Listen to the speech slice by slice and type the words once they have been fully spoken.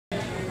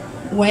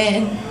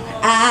when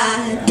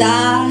I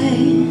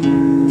die,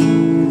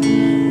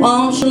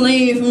 won't you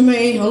leave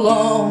me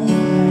alone?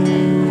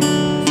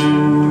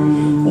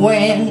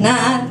 When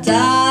I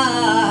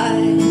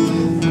die,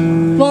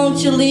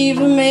 won't you leave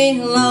me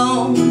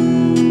alone?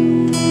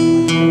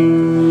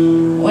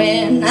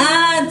 When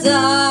I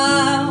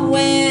die,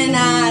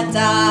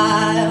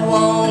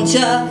 won't you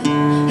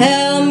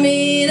help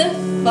me to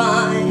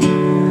find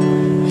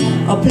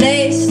a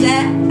place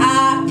that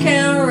I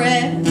can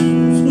rest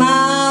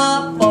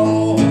my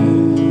bones?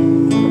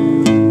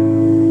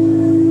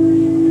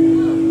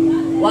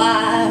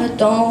 Why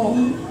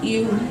don't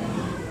you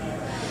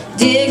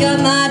dig up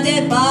my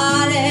dead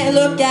body,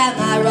 look at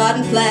my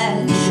rotten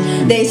flesh?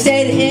 They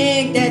say the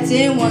ink that's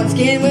in one's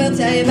skin will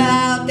tell you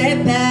about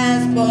their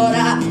past, but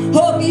I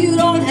hope you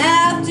don't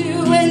have to,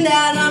 and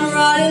that I'm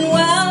rotting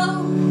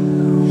well.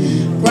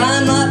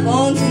 Grind my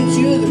bones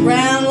into the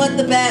ground, let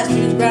the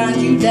bastards grind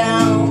you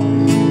down.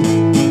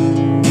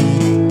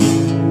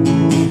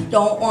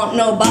 Don't want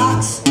no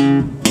box,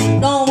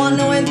 don't want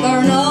no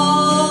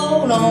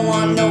inferno, don't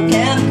want no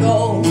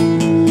chemical.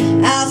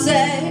 I'll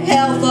say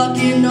hell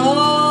fucking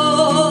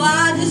no.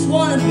 I just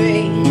wanna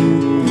be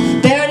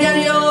buried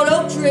in the old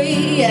oak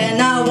tree,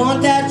 and I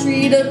want that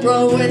tree to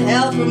grow with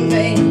hell from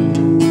me.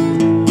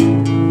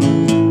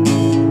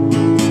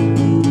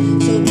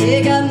 So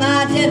dig up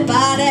my dead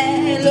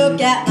body, look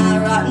at my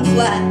rotten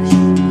flesh.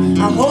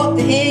 I hope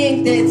the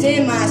ink that's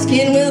in my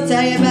skin will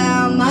tell you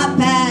about my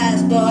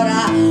past, but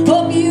I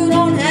hope you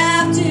don't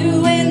have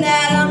to, and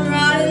that I'm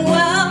rotting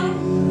well.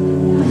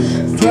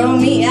 Throw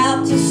me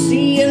out to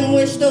sea and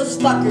wish those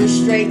fuckers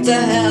straight to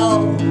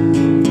hell.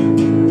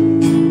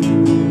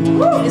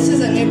 Woo, this is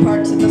a new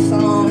part to the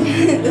song.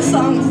 This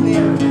song's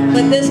new,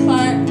 but this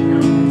part,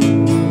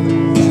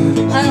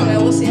 I don't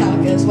know, we'll see how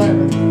it goes,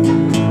 whatever.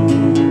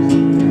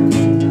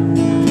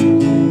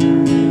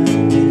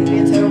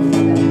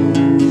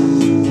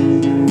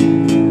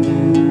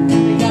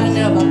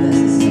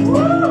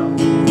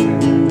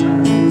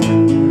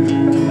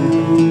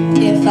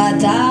 If I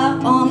die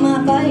on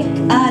my bike,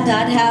 I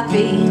died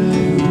happy.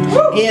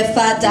 If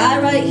I die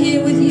right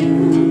here with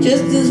you,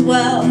 just as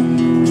well.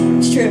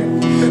 It's true.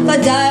 If I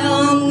die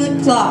on the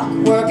clock,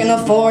 working a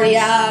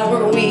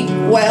 40-hour week,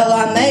 well,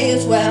 I may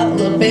as well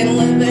have been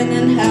living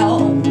in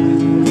hell.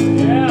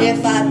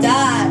 If I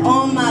die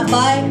on my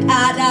bike,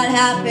 I died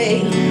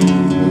happy.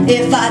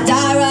 If I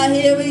die right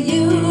here with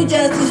you,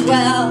 just as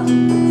well.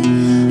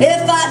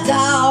 If I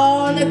die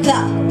on the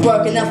clock,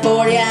 working a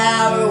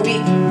 40-hour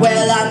week,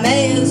 well, I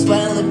may as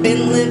well have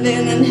been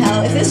living in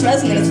hell. If this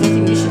resonates with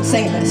you, you should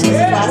sing this. It's the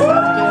last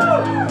time to do it.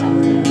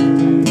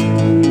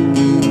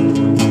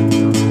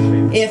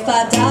 If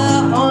I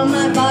die on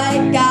my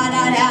bike, I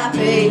died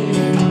happy.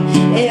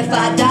 If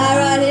I die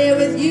right here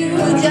with you,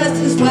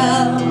 just as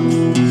well.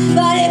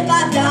 But if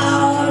I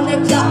die on the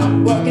clock,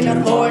 working a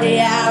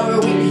 40-hour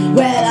week,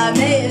 well, I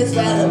may as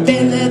well have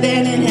been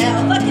living in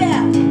hell. Fuck yeah!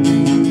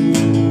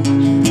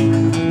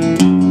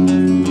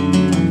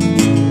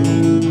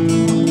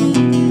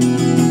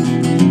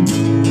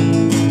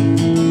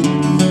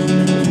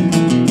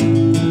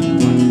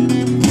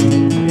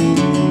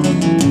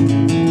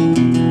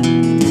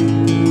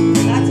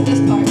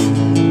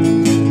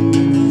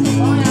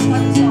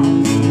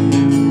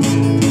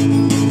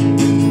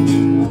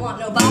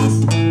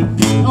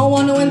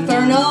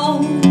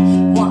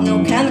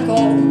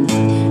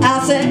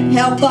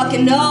 Hell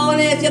fucking no,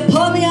 and if you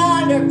put me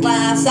under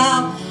glass,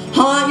 I'll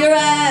haunt your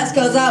ass,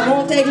 cause I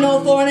won't take no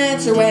for an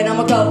answer when I'm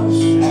a ghost.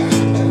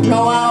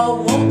 No, I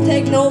won't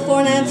take no for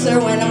an answer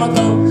when I'm a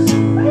ghost.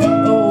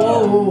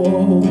 Oh, oh, oh,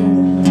 oh.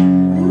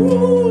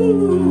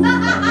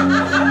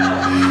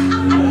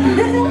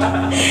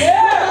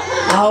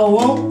 I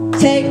won't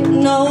take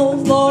no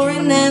for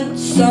an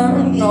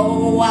answer.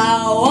 No,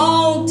 I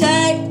won't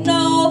take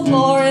no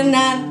for an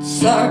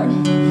answer.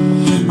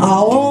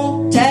 I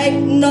won't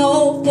take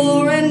no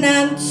for an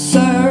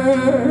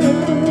answer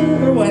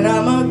when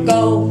I'm a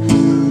ghost.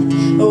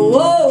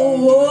 Whoa,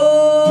 whoa.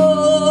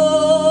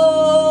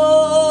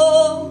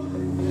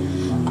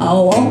 I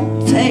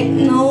won't take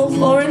no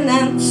for an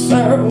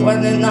answer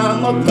when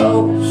I'm a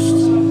ghost.